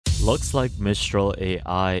Looks like Mistral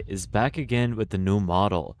AI is back again with the new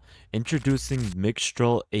model, introducing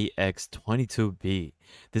Mixtral 8x22B.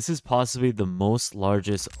 This is possibly the most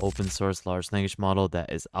largest open source large language model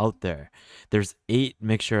that is out there. There's 8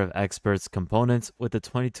 mixture of experts components with a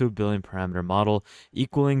 22 billion parameter model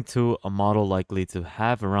equaling to a model likely to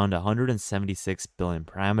have around 176 billion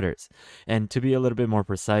parameters. And to be a little bit more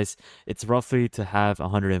precise, it's roughly to have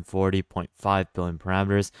 140.5 billion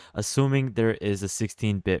parameters, assuming there is a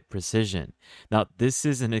 16-bit precision. Now, this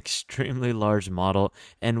is an extremely large model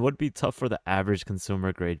and would be tough for the average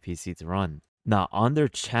consumer grade PC to run. Now, on their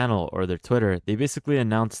channel or their Twitter, they basically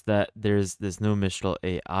announced that there's this new Mistral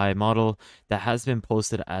AI model that has been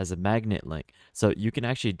posted as a magnet link. So you can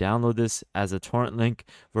actually download this as a torrent link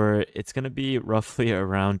where it's going to be roughly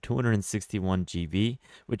around 261 GB,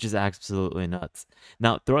 which is absolutely nuts.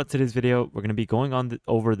 Now, throughout today's video, we're going to be going on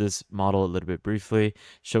over this model a little bit briefly,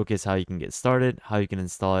 showcase how you can get started, how you can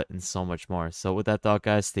install it, and so much more. So with that thought,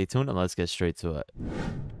 guys, stay tuned and let's get straight to it.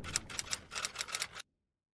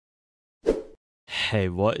 Hey,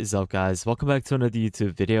 what is up, guys? Welcome back to another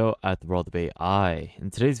YouTube video at the World of AI. In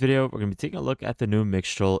today's video, we're going to be taking a look at the new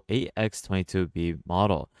Mixtral 8x22B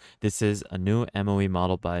model. This is a new MoE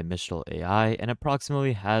model by Mistral AI and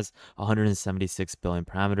approximately has 176 billion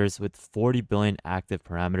parameters with 40 billion active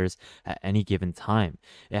parameters at any given time.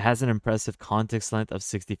 It has an impressive context length of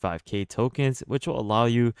 65K tokens, which will allow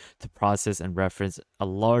you to process and reference a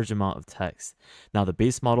large amount of text. Now, the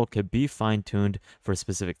base model could be fine-tuned for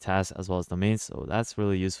specific tasks as well as domains, so that's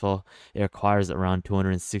really useful. It requires around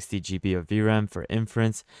 260 GB of VRAM for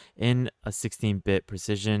inference in a 16-bit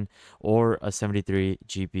precision or a 73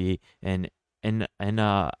 GB in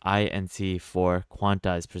INT for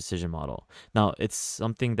quantized precision model. Now, it's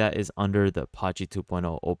something that is under the Apache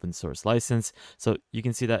 2.0 open source license, so you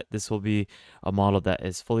can see that this will be a model that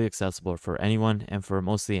is fully accessible for anyone and for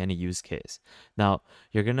mostly any use case. Now,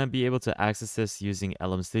 you're going to be able to access this using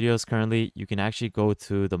LM Studios currently. You can actually go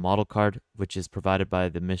to the model card, which is provided by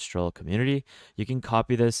the Mistral community. You can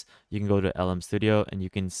copy this, you can go to LM Studio, and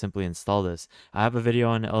you can simply install this. I have a video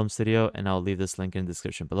on LM Studio, and I'll leave this link in the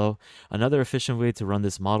description below. Another efficient way to run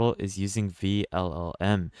this model is using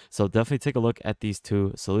VLLM. So definitely take a look at these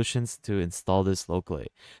two solutions to install this locally.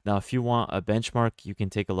 Now, if you want a benchmark, you can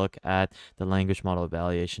take a look at the language model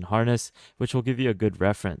evaluation harness, which will give you a good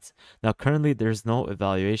reference. Now, currently there's no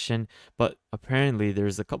evaluation, but apparently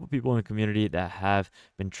there's a couple people in the community that have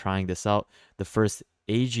been trying this out. The first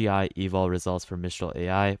AGI eval results for Mistral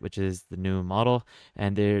AI, which is the new model,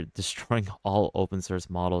 and they're destroying all open source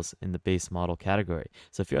models in the base model category.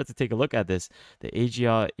 So if you have to take a look at this, the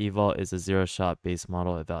AGI eval is a zero-shot base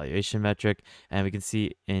model evaluation metric, and we can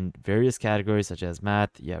see in various categories such as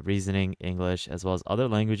math, reasoning, English, as well as other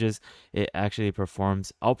languages, it actually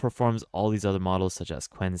outperforms all these other models such as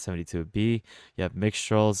Qwen 72B. You have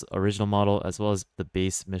Mixtral's original model as well as the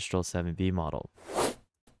base Mistral 7B model.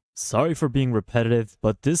 Sorry for being repetitive,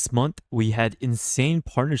 but this month we had insane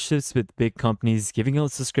partnerships with big companies giving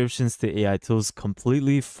out subscriptions to AI tools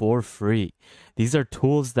completely for free. These are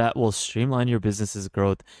tools that will streamline your business's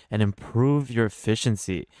growth and improve your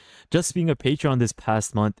efficiency. Just being a patron this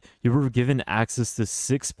past month, you were given access to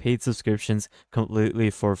 6 paid subscriptions completely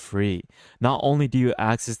for free. Not only do you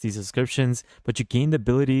access these subscriptions, but you gain the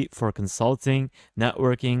ability for consulting,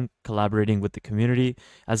 networking, collaborating with the community,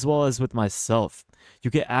 as well as with myself.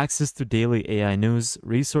 You get access to daily AI news,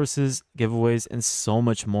 resources, giveaways, and so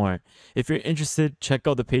much more. If you're interested, check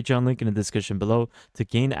out the Patreon link in the description below to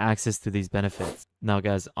gain access to these benefits. Now,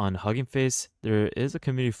 guys, on Hugging Face, there is a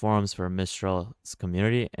community forums for Mistral's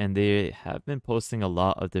community, and they have been posting a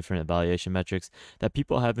lot of different evaluation metrics that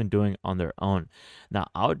people have been doing on their own. Now,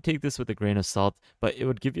 I would take this with a grain of salt, but it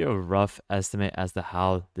would give you a rough estimate as to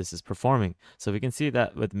how this is performing. So we can see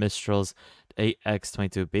that with Mistral's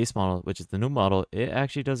 8x22 base model, which is the new model, it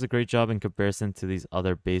actually does a great job in comparison to these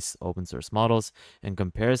other base open source models. In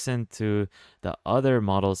comparison to the other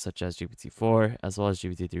models such as GPT-4, as well as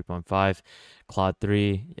GPT 3.5, Claude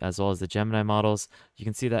 3, as well as the Gemini models, you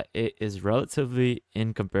can see that it is relatively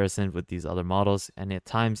in comparison with these other models, and at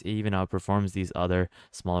times it even outperforms these other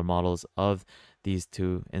smaller models of these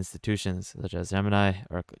two institutions such as Gemini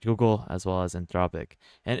or Google, as well as Anthropic.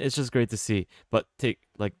 And it's just great to see, but take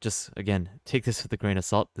this with a grain of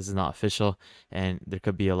salt. This is not official, and there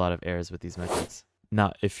could be a lot of errors with these metrics.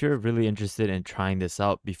 Now, if you're really interested in trying this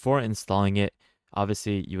out, before installing it,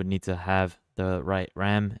 obviously you would need to have the right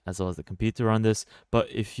RAM as well as the computer on this. But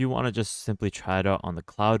if you want to just simply try it out on the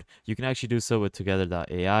cloud, you can actually do so with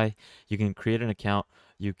Together.ai. You can create an account,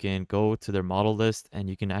 you can go to their model list, and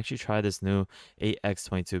you can actually try this new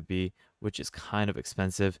 8x22B, which is kind of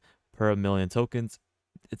expensive per 1,000,000 tokens.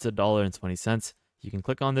 It's $1.20. You can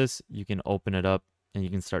click on this, you can open it up, and you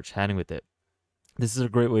can start chatting with it. This is a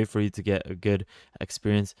great way for you to get a good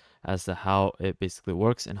experience as to how it basically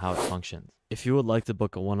works and how it functions. If you would like to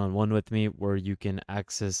book a one-on-one with me where you can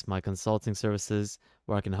access my consulting services,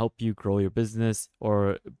 where I can help you grow your business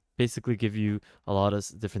or basically give you a lot of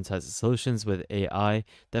different types of solutions with AI,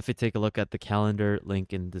 definitely take a look at the calendar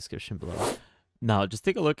link in the description below. Now, just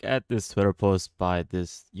take a look at this Twitter post by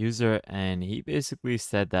this user, and he basically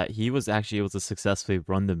said that he was actually able to successfully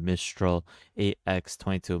run the Mistral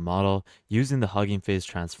 8x22 model using the Hugging Face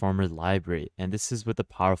Transformer library. And this is with a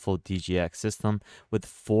powerful DGX system with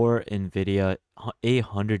 4 NVIDIA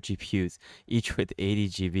 800 GPUs, each with 80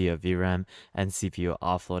 GB of VRAM and CPU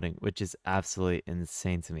offloading, which is absolutely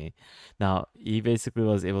insane to me. Now, he basically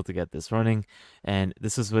was able to get this running, and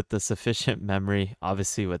this is with the sufficient memory.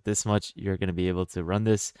 Obviously, with this much, you're going to be able to run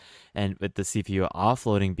this, and with the CPU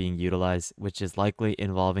offloading being utilized, which is likely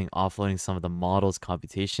involving offloading some of the model's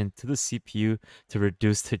computation to the CPU to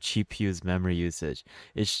reduce the GPU's memory usage.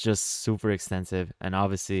 It's just super extensive, and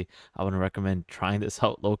obviously, I wouldn't recommend trying this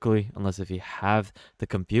out locally unless if you have the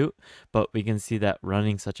compute, but we can see that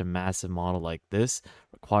running such a massive model like this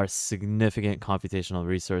requires significant computational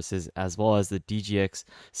resources, as well as the DGX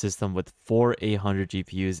system with 4 800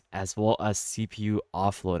 GPUs, as well as CPU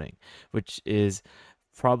offloading, which is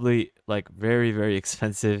probably like very, very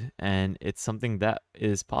expensive, and it's something that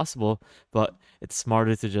is possible, but it's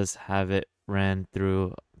smarter to just have it ran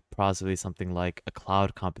through possibly something like a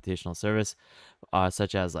cloud computational service,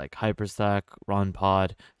 such as like Hyperstack,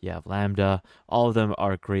 RunPod, you have Lambda. All of them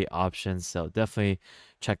are great options, so definitely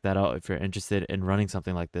check that out if you're interested in running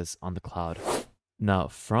something like this on the cloud. Now,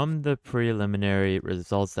 from the preliminary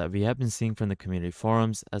results that we have been seeing from the community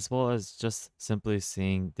forums, as well as just simply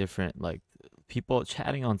seeing different like people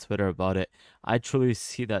chatting on Twitter about it, I truly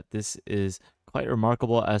see that this is quite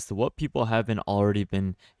remarkable as to what people have already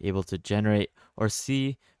been able to generate or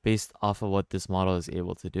see based off of what this model is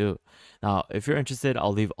able to do. Now, if you're interested,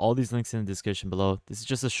 I'll leave all these links in the description below. This is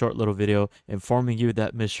just a short little video informing you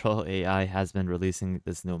that Mistral AI has been releasing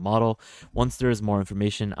this new model. Once there is more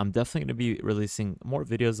information, I'm definitely going to be releasing more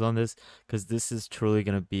videos on this, because this is truly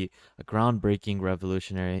going to be a groundbreaking,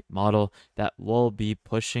 revolutionary model that will be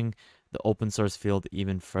pushing the open source field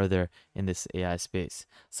even further in this AI space.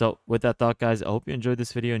 So with that thought, guys, I hope you enjoyed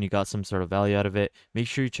this video and you got some sort of value out of it. Make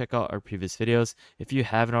sure you check out our previous videos. If you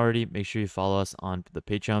haven't already, make sure you follow us on the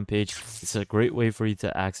Patreon page. It's a great way for you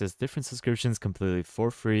to access different subscriptions completely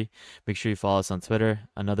for free. Make sure you follow us on Twitter,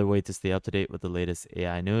 another way to stay up to date with the latest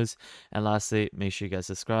AI news. And lastly, make sure you guys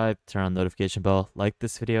subscribe, turn on the notification bell, like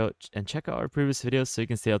this video, and check out our previous videos so you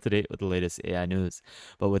can stay up to date with the latest AI news.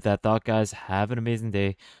 But with that thought, guys, have an amazing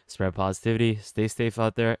day. Spread positivity, stay safe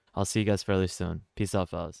out there. I'll see you guys fairly soon. Peace out,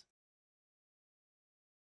 fellas.